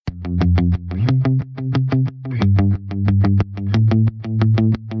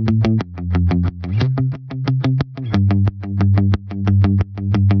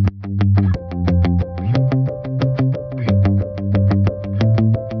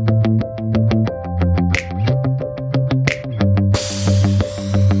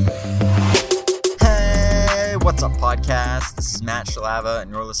podcast. This is Matt Shalava, and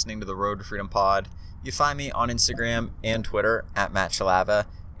you're listening to the Road to Freedom Pod. You find me on Instagram and Twitter at Matt Shalava,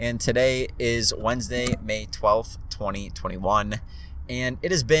 and today is Wednesday, May 12th, 2021, and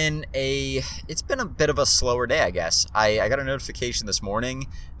it's been a bit of a slower day, I guess. I got a notification this morning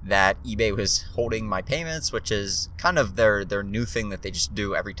that eBay was holding my payments, which is kind of their new thing that they just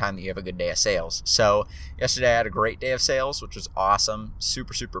do every time that you have a good day of sales. So yesterday I had a great day of sales, which was awesome.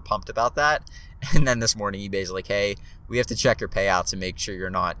 Super pumped about that. And then this morning eBay's like, hey, we have to check your payouts and make sure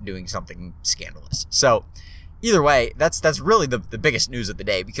you're not doing something scandalous. So either way, that's really the biggest news of the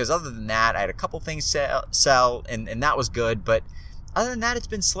day, because other than that, I had a couple things sell and that was good. But other than that, it's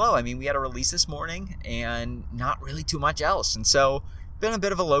been slow. I mean, we had a release this morning and not really too much else. And so been a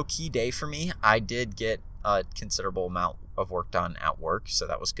bit of a low-key day for me. I did get a considerable amount of work done at work, so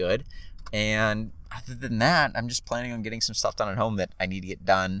that was good. And other than that, I'm just planning on getting some stuff done at home that I need to get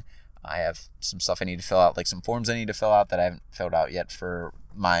done. I have some stuff I need to fill out, like some forms I need to fill out that I haven't filled out yet for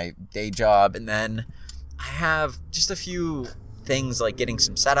my day job. And then I have just a few things like getting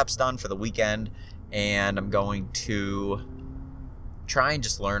some setups done for the weekend, and I'm going to try and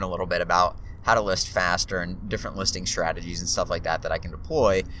just learn a little bit about how to list faster and different listing strategies and stuff like that I can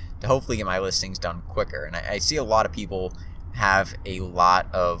deploy to hopefully get my listings done quicker. And I see a lot of people have a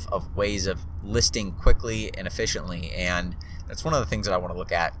lot of ways of listing quickly and efficiently, and that's one of the things that I want to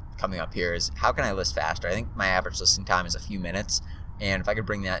look at coming up here is how can I list faster? I think my average listing time is a few minutes, and if I could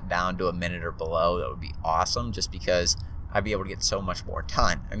bring that down to a minute or below, that would be awesome, just because I'd be able to get so much more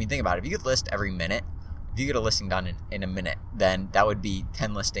done. I mean, think about it. If you could list every minute, if you get a listing done in a minute, then that would be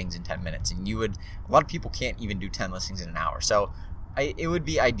 10 listings in 10 minutes. And a lot of people can't even do 10 listings in an hour. So it would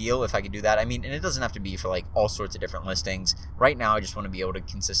be ideal if I could do that. I mean, and it doesn't have to be for like all sorts of different listings. Right now, I just want to be able to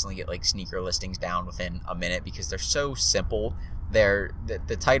consistently get like sneaker listings down within a minute, because they're so simple.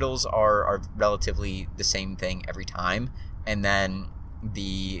 The titles are relatively the same thing every time. And then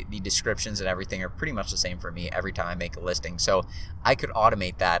the descriptions and everything are pretty much the same for me every time I make a listing. So I could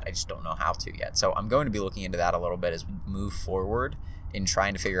automate that. I just don't know how to yet. So I'm going to be looking into that a little bit as we move forward in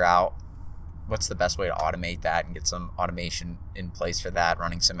trying to figure out what's the best way to automate that and get some automation in place for that,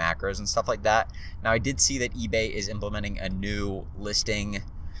 running some macros and stuff like that. Now, I did see that eBay is implementing a new listing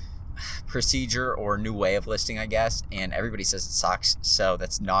procedure or new way of listing, I guess, and everybody says it sucks. So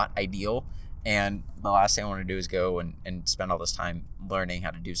that's not ideal. And the last thing I want to do is go and spend all this time learning how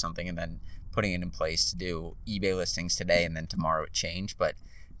to do something and then putting it in place to do eBay listings today and then tomorrow it change. But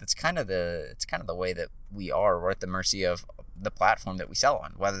it's kind of the way that we are. We're at the mercy of the platform that we sell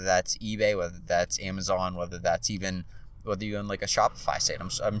on, whether that's eBay, whether that's Amazon, whether you own like a Shopify site.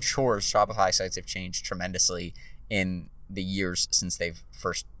 I'm sure Shopify sites have changed tremendously in the years since they've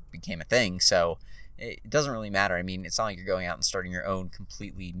first became a thing. So it doesn't really matter. I mean, it's not like you're going out and starting your own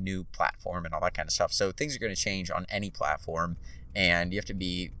completely new platform and all that kind of stuff. So things are going to change on any platform, and you have to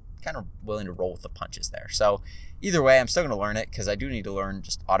be kind of willing to roll with the punches there. So either way, I'm still going to learn it, because I do need to learn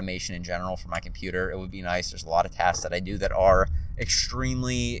just automation in general for my computer. It would be nice. There's a lot of tasks that I do that are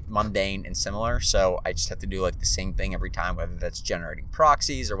extremely mundane and similar. So I just have to do like the same thing every time, whether that's generating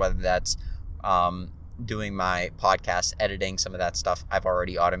proxies or whether that's doing my podcast editing. Some of that stuff I've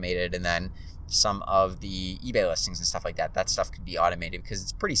already automated, and then some of the eBay listings and stuff like that stuff could be automated because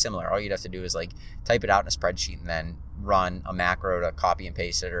it's pretty similar. All you'd have to do is like type it out in a spreadsheet and then run a macro to copy and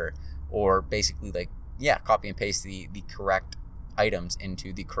paste it, or basically copy and paste the correct items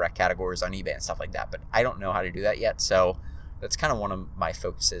into the correct categories on eBay and stuff like that. But I don't know how to do that yet, so that's kind of one of my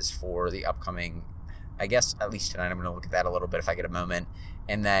focuses for the upcoming, I guess at least tonight I'm going to look at that a little bit if I get a moment,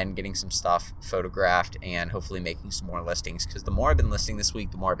 and then getting some stuff photographed and hopefully making some more listings, because the more I've been listing this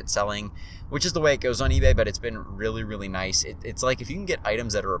week, the more I've been selling, which is the way it goes on eBay. But it's been really, really nice. It's like if you can get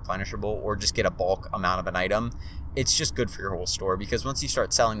items that are replenishable or just get a bulk amount of an item, it's just good for your whole store, because once you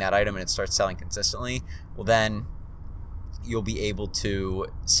start selling that item and it starts selling consistently, well then you'll be able to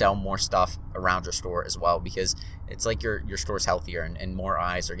sell more stuff around your store as well, because it's like your store's healthier and more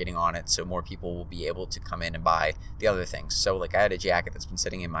eyes are getting on it, so more people will be able to come in and buy the other things. So like I had a jacket that's been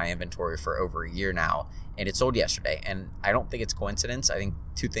sitting in my inventory for over a year now, and it sold yesterday, and I don't think it's coincidence. I think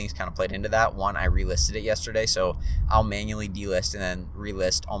two things kind of played into that. One, I relisted it yesterday, so I'll manually delist and then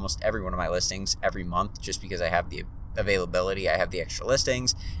relist almost every one of my listings every month, just because I have the availability, I have the extra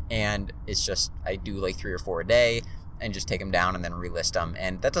listings, and it's just I do like 3 or 4 a day and just take them down and then relist them.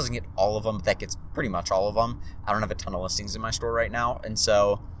 And that doesn't get all of them, but that gets pretty much all of them. I don't have a ton of listings in my store right now, and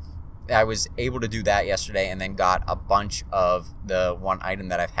so I was able to do that yesterday and then got a bunch of the one item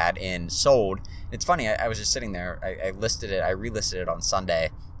that I've had in sold. It's funny, I was just sitting there, I relisted it on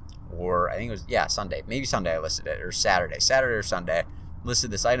Sunday, or I think it was, Sunday. Maybe Sunday I listed it, or Saturday or Sunday.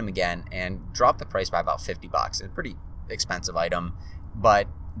 Listed this item again and dropped the price by about $50. It's a expensive item, but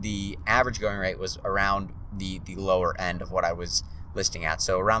the average going rate was around the lower end of what I was listing at.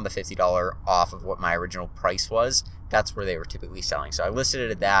 So around the $50 off of what my original price was. That's where they were typically selling. So I listed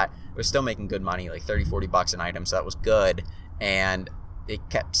it at that. It was still making good money, like $30-$40 an item. So that was good. And it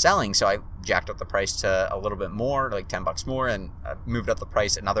kept selling. So I jacked up the price to a little bit more, like $10 more, and moved up the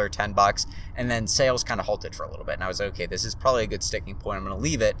price another $10. And then sales kind of halted for a little bit. And I was like, okay, this is probably a good sticking point. I'm going to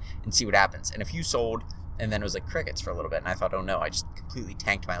leave it and see what happens. And a few sold. And then it was like crickets for a little bit. And I thought, oh no, I just completely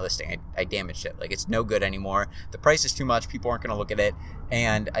tanked my listing. I damaged it. Like, it's no good anymore. The price is too much. People aren't going to look at it.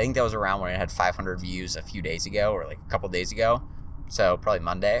 And I think that was around when it had 500 views a few days ago, or like a couple days ago. So probably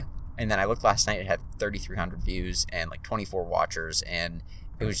Monday. And then I looked last night, it had 3,300 views and like 24 watchers. And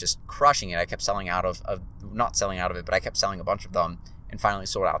it was just crushing it. I kept selling out of not selling out of it, but I kept selling a bunch of them and finally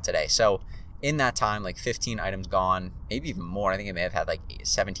sold out today. So in that time, like 15 items gone, maybe even more. I think I may have had like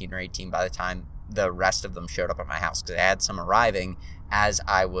 17 or 18 by the time the rest of them showed up at my house, because I had some arriving as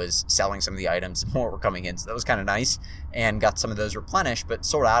I was selling some of the items. More were coming in, so that was kind of nice, and got some of those replenished, but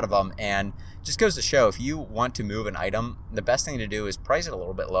sold out of them. And just goes to show, if you want to move an item, the best thing to do is price it a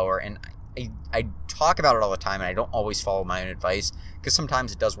little bit lower. And I talk about it all the time, and I don't always follow my own advice, because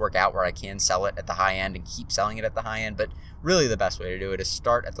sometimes it does work out where I can sell it at the high end and keep selling it at the high end. But really the best way to do it is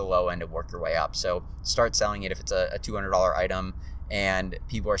start at the low end and work your way up. So start selling it if it's a $200 item and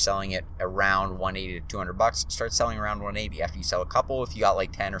people are selling it around $180 to $200, start selling around $180. After you sell a couple, if you got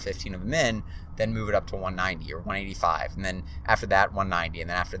like 10 or 15 of them in, then move it up to $190 or $185. And then after that, $190. And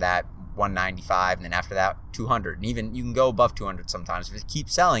then after that, $195. And then after that, $200. And even you can go above $200 sometimes. If it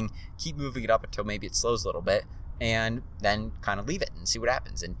keeps selling, keep moving it up until maybe it slows a little bit, and then kind of leave it and see what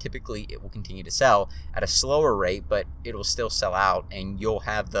happens. And typically it will continue to sell at a slower rate, but it will still sell out, and you'll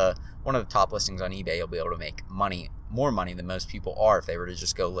have one of the top listings on eBay. You'll be able to make more money than most people are if they were to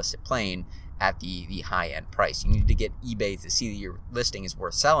just go list it plain at the high end price. You need to get eBay to see that your listing is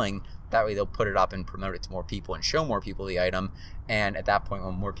worth selling. That way they'll put it up and promote it to more people and show more people the item. And at that point,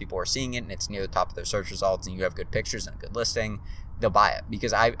 when more people are seeing it and it's near the top of their search results and you have good pictures and a good listing, they'll buy it.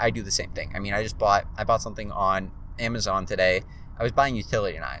 Because I do the same thing. I mean, I bought something on Amazon today. I was buying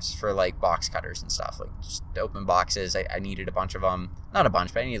utility knives for like box cutters and stuff, like just open boxes. I needed a bunch of them, not a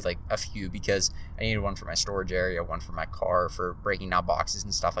bunch, but I needed like a few, because I needed one for my storage area, one for my car, for breaking down boxes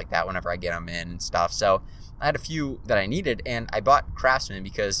and stuff like that whenever I get them in and stuff. So I had a few that I needed, and I bought Craftsman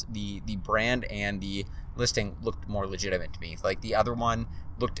because the brand and the listing looked more legitimate to me. Like the other one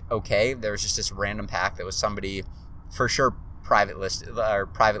looked okay. There was just this random pack that was somebody for sure private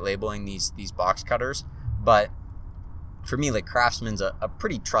labeling these box cutters, but for me, like, Craftsman's a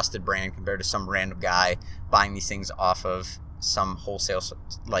pretty trusted brand compared to some random guy buying these things off of some wholesale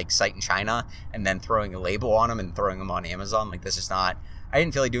like site in China and then throwing a label on them and throwing them on Amazon. Like, this is not, I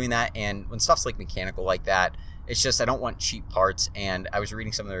didn't feel like doing that. And when stuff's like mechanical like that, it's just, I don't want cheap parts. And I was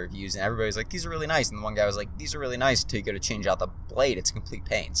reading some of the reviews and everybody was like, these are really nice. And the one guy was like, these are really nice until you go to change out the blade. It's a complete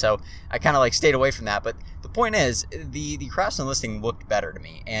pain. So I kind of like stayed away from that. But the point is, the Craftsman listing looked better to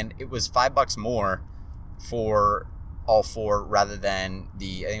me, and it was $5 more for all four, rather than I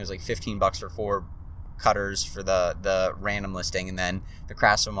think it was like $15 for 4 cutters for the random listing, and then the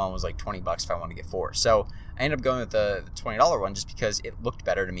Craftsman one was like $20 if I wanted to get 4. So I ended up going with the $20 one just because it looked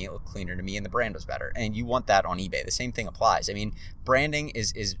better to me, it looked cleaner to me, and the brand was better. And you want that on eBay. The same thing applies. I mean, branding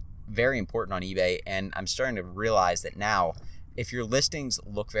is very important on eBay, and I'm starting to realize that now, if your listings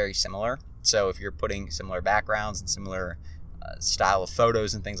look very similar, so if you're putting similar backgrounds and similar style of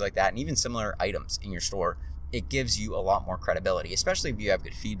photos and things like that, and even similar items in your store, it gives you a lot more credibility, especially if you have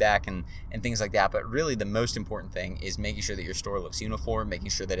good feedback and things like that. But really the most important thing is making sure that your store looks uniform, making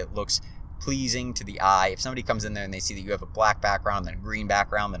sure that it looks pleasing to the eye. If somebody comes in there and they see that you have a black background, then a green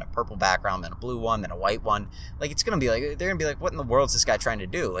background, then a purple background, then a blue one, then a white one, like, it's going to be like, they're going to be like, what in the world is this guy trying to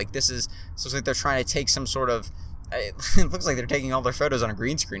do? Like, so it's like they're trying to take some sort of, it looks like they're taking all their photos on a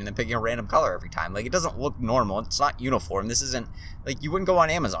green screen and then picking a random color every time. Like, it doesn't look normal. It's not uniform. This isn't, like, you wouldn't go on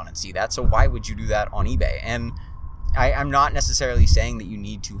Amazon and see that. So why would you do that on eBay? And I'm not necessarily saying that you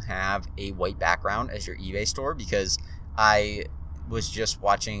need to have a white background as your eBay store, because I was just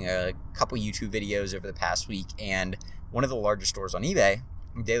watching a couple YouTube videos over the past week, and one of the largest stores on eBay,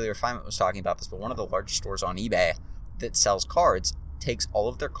 Daily Refinement was talking about this, but one of the largest stores on eBay that sells cards takes all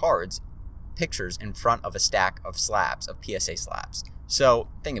of their cards pictures in front of a stack of slabs, of PSA slabs. So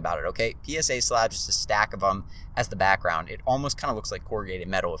think about it, okay? PSA slabs, just a stack of them as the background. It almost kind of looks like corrugated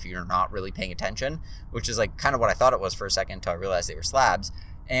metal if you're not really paying attention, which is like kind of what I thought it was for a second until I realized they were slabs.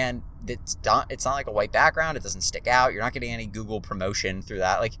 And it's not like a white background. It doesn't stick out. You're not getting any Google promotion through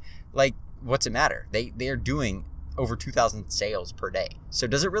that. Like what's it matter? They're doing over 2,000 sales per day. So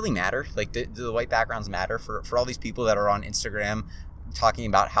does it really matter? Like, do the white backgrounds matter for all these people that are on Instagram talking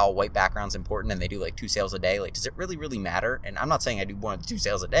about how white background's important and they do like 2 sales a day? Like, does it really matter? And I'm not saying I do more than 2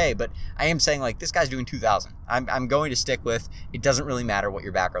 sales a day, but I am saying like this guy's doing 2,000. I'm going to stick with it. Doesn't really matter what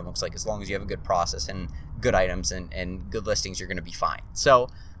your background looks like as long as you have a good process and good items and good listings. You're going to be fine. So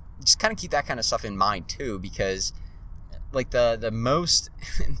just kind of keep that kind of stuff in mind too, because like the most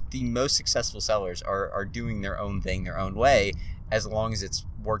the most successful sellers are doing their own thing their own way, as long as it's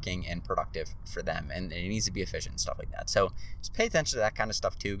working and productive for them, and it needs to be efficient and stuff like that. So just pay attention to that kind of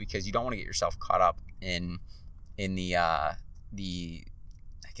stuff too, because you don't want to get yourself caught up in the I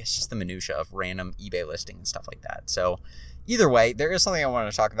guess just the minutia of random eBay listing and stuff like that. So either way, there is something I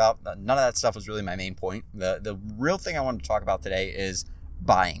wanted to talk about. None of that stuff was really my main point. The real thing I wanted to talk about today is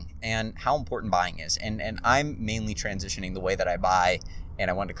buying and how important buying is. And I'm mainly transitioning the way that I buy, and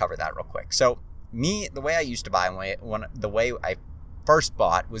I wanted to cover that real quick. So me, the way I used to buy, the way I first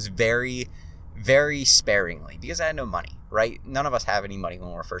bought was very, very sparingly, because I had no money, right? None of us have any money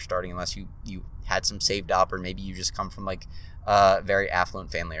when we're first starting, unless you had some saved up, or maybe you just come from like a very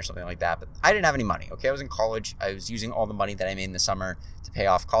affluent family or something like that. But I didn't have any money. Okay, I was in college. I was using all the money that I made in the summer to pay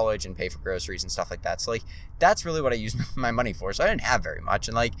off college and pay for groceries and stuff like that. So like that's really what I used my money for. So I didn't have very much,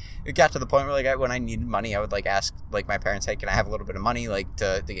 and like it got to the point where like when I needed money, I would like ask like my parents, hey, can I have a little bit of money like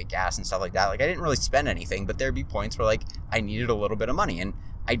to get gas and stuff like that. Like I didn't really spend anything, but there'd be points where like I needed a little bit of money, and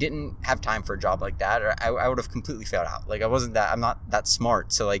I didn't have time for a job like that, or I would have completely failed out. Like I'm not that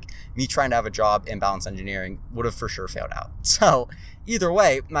smart. So like me trying to have a job in balance engineering would have for sure failed out. So either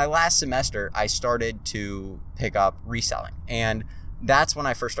way, my last semester, I started to pick up reselling, and that's when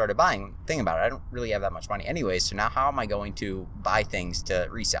I first started buying. Think about it. I don't really have that much money anyways. So now how am I going to buy things to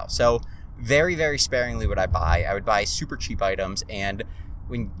resell? So very, very sparingly would I buy. I would buy super cheap items, and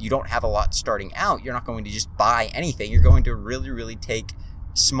when you don't have a lot starting out, you're not going to just buy anything. You're going to really, really take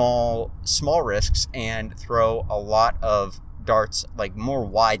small risks and throw a lot of darts, like more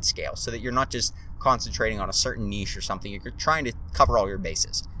wide scale, so that you're not just concentrating on a certain niche or something. You're trying to cover all your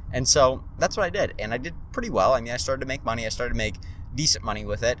bases. And so that's what I did, and I did pretty well. I mean, I started to make money. I started to make decent money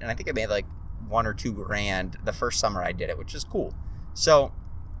with it, and I think I made like $1 or $2 grand the first summer I did it, which is cool. So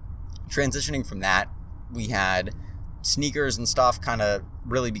transitioning from that, we had sneakers and stuff kind of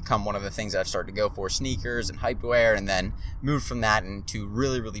really become one of the things that I've started to go for, sneakers and hypewear, and then moved from that into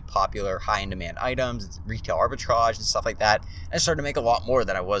really, really popular high in demand items, retail arbitrage and stuff like that. And I started to make a lot more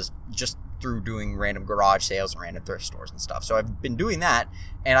than I was just through doing random garage sales and random thrift stores and stuff. So I've been doing that,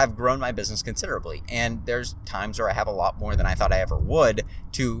 and I've grown my business considerably. And there's times where I have a lot more than I thought I ever would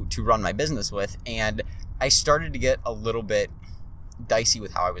to run my business with. And I started to get a little bit dicey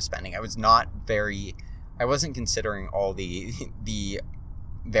with how I was spending. I wasn't considering all the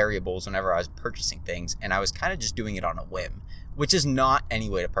variables whenever I was purchasing things, and I was kind of just doing it on a whim, which is not any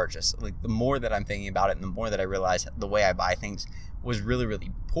way to purchase. Like the more that I'm thinking about it, and the more that I realize the way I buy things was really,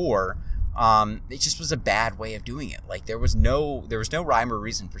 really poor. It just was a bad way of doing it. Like there was no rhyme or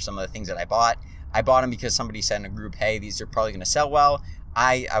reason for some of the things that I bought. I bought them because somebody said in a group, hey, these are probably going to sell well.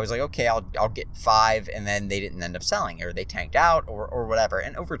 I was like, okay, I'll get 5, and then they didn't end up selling, or they tanked out, or whatever.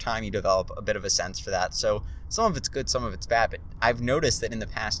 And over time, you develop a bit of a sense for that. So some of it's good, some of it's bad. But I've noticed that in the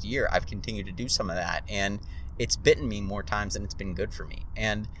past year, I've continued to do some of that, and it's bitten me more times than it's been good for me.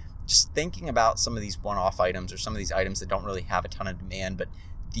 And just thinking about some of these one-off items, or some of these items that don't really have a ton of demand, but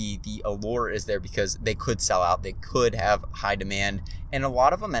the allure is there because they could sell out, they could have high demand, and a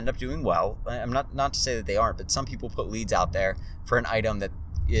lot of them end up doing well. I'm not to say that they aren't, but some people put leads out there for an item that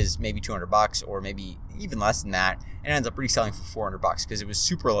is maybe $200 or maybe even less than that, and ends up reselling for $400 because it was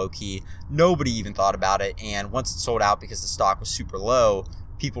super low key. Nobody even thought about it, and once it sold out because the stock was super low,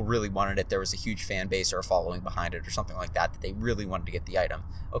 people really wanted it. There was a huge fan base or a following behind it or something like that they really wanted to get the item.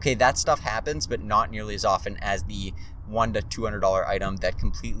 Okay, that stuff happens, but not nearly as often as the $100 to $200 item that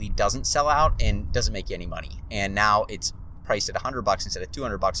completely doesn't sell out and doesn't make you any money. And now it's priced at $100 instead of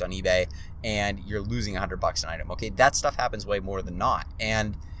 $200 on eBay, and you're losing $100 an item. Okay, that stuff happens way more than not.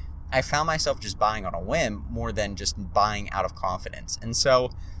 And I found myself just buying on a whim more than just buying out of confidence. And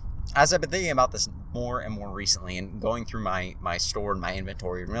so as I've been thinking about this more and more recently, and going through my store and my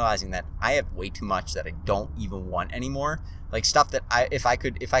inventory, and realizing that I have way too much that I don't even want anymore, like stuff that if I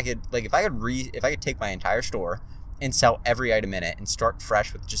could take my entire store and sell every item in it and start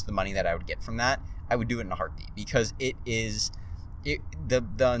fresh with just the money that I would get from that, I would do it in a heartbeat, because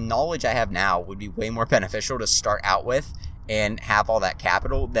the knowledge I have now would be way more beneficial to start out with and have all that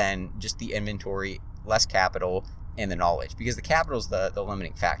capital than just the inventory, less capital, and the knowledge, because the capital is the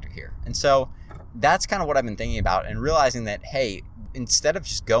limiting factor here. And so that's kind of what I've been thinking about, and realizing that, hey, instead of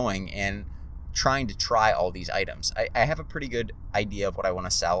just going and trying to try all these items. I have a pretty good idea of what I want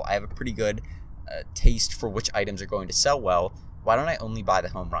to sell. I have a pretty good taste for which items are going to sell well. Why don't I only buy the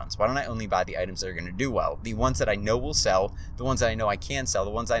home runs? Why don't I only buy the items that are going to do well? The ones that I know will sell, the ones that I know I can sell,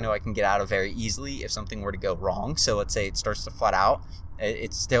 the ones I know I can get out of very easily if something were to go wrong. So let's say it starts to flat out.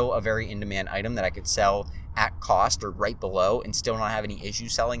 It's still a very in-demand item that I could sell at cost or right below and still not have any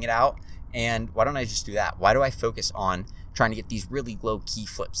issues selling it out. And why don't I just do that? Why do I focus on trying to get these really low key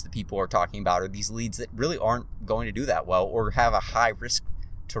flips that people are talking about, or these leads that really aren't going to do that well, or have a high risk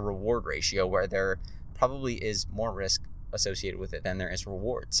to reward ratio where there probably is more risk associated with it than there is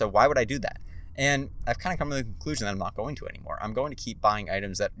reward? So why would I do that? And I've kind of come to the conclusion that I'm not going to anymore. I'm going to keep buying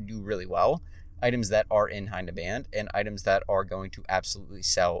items that do really well, items that are in high demand, and items that are going to absolutely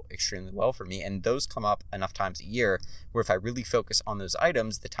sell extremely well for me. And those come up enough times a year where if I really focus on those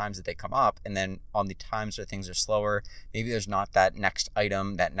items, the times that they come up, and then on the times where things are slower, maybe there's not that next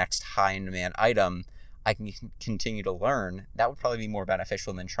item, that next high in demand item, I can continue to learn. That would probably be more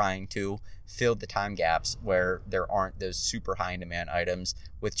beneficial than trying to fill the time gaps where there aren't those super high in demand items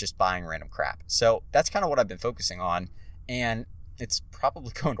with just buying random crap. So that's kind of what I've been focusing on. And it's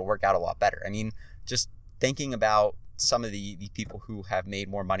probably going to work out a lot better. I mean, just thinking about some of the people who have made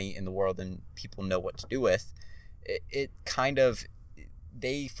more money in the world than people know what to do with, it kind of,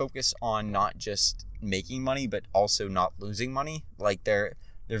 they focus on not just making money, but also not losing money. Like they're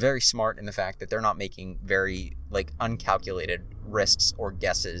very smart in the fact that they're not making very uncalculated risks or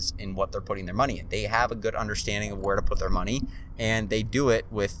guesses in what they're putting their money in. They have a good understanding of where to put their money, and they do it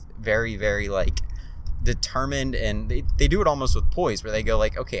with very, very determined, and they do it almost with poise, where they go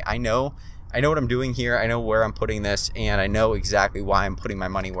okay, I know what I'm doing here. I know where I'm putting this, and I know exactly why I'm putting my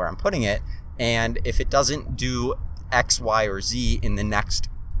money where I'm putting it. And if it doesn't do X, Y, or Z in the next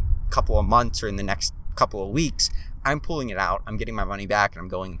couple of months or in the next couple of weeks, I'm pulling it out, I'm getting my money back, and I'm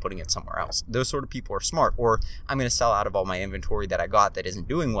going and putting it somewhere else. Those sort of people are smart. Or I'm going to sell out of all my inventory that I got that isn't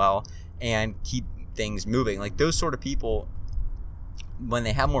doing well and keep things moving. Those sort of people, when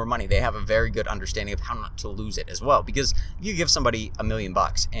they have more money, they have a very good understanding of how not to lose it as well. Because you give somebody $1 million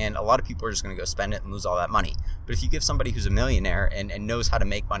and a lot of people are just going to go spend it and lose all that money. But if you give somebody who's a millionaire and knows how to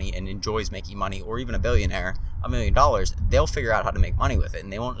make money and enjoys making money, or even a billionaire, $1 million, they'll figure out how to make money with it.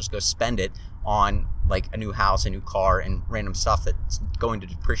 And they won't just go spend it on a new house, a new car, and random stuff that's going to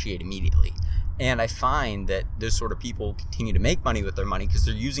depreciate immediately. And I find that those sort of people continue to make money with their money because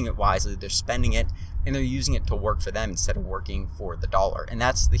they're using it wisely, they're spending it, and they're using it to work for them instead of working for the dollar. And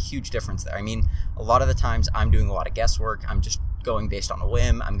that's the huge difference there. I mean, a lot of the times I'm doing a lot of guesswork. I'm just going based on a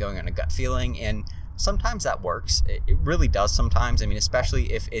whim. I'm going on a gut feeling. And sometimes that works. It really does sometimes. I mean,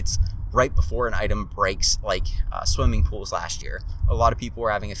 especially if it's right before an item breaks, like swimming pools last year. A lot of people were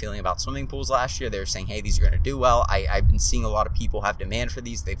having a feeling about swimming pools last year. They were saying, hey, these are going to do well. I've been seeing a lot of people have demand for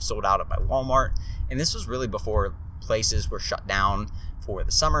these. They've sold out at my Walmart. And this was really before places were shut down for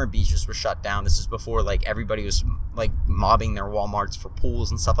the summer. Beaches were shut down. This is before everybody was mobbing their Walmarts for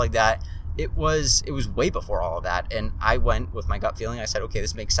pools and stuff like that. It was way before all of that. And I went with my gut feeling. I said, okay,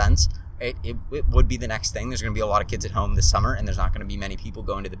 this makes sense. It would be the next thing. There's going to be a lot of kids at home this summer, and there's not going to be many people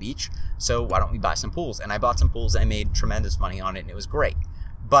going to the beach. So why don't we buy some pools? And I bought some pools. I made tremendous money on it, and it was great.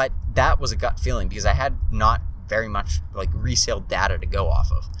 But that was a gut feeling because I had not very much resale data to go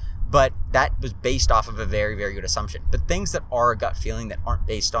off of. But that was based off of a very, very good assumption. But things that are a gut feeling that aren't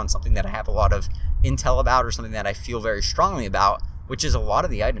based on something that I have a lot of intel about or something that I feel very strongly about, which is a lot of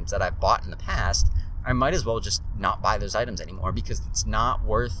the items that I've bought in the past, I might as well just not buy those items anymore because it's not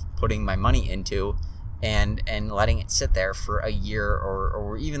worth putting my money into and letting it sit there for a year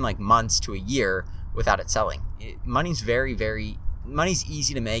or even months to a year without it selling. Money's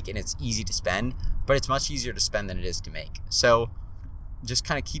easy to make and it's easy to spend, but it's much easier to spend than it is to make. So just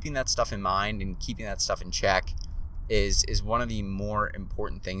kind of keeping that stuff in mind and keeping that stuff in check is one of the more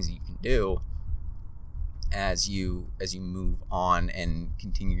important things that you can do as you move on and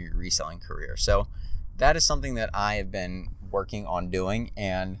continue your reselling career. So that is something that I have been working on doing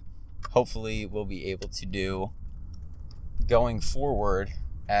and hopefully will be able to do going forward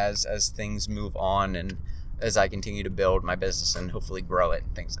as things move on and as I continue to build my business and hopefully grow it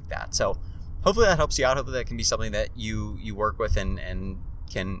and things like that. So hopefully that helps you out. Hopefully that can be something that you work with and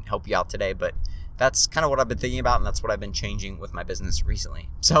can help you out today. But that's kind of what I've been thinking about, and that's what I've been changing with my business recently.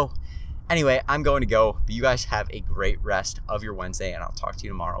 So anyway, I'm going to go. But you guys have a great rest of your Wednesday, and I'll talk to you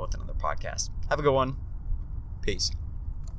tomorrow with another podcast. Have a good one. Peace.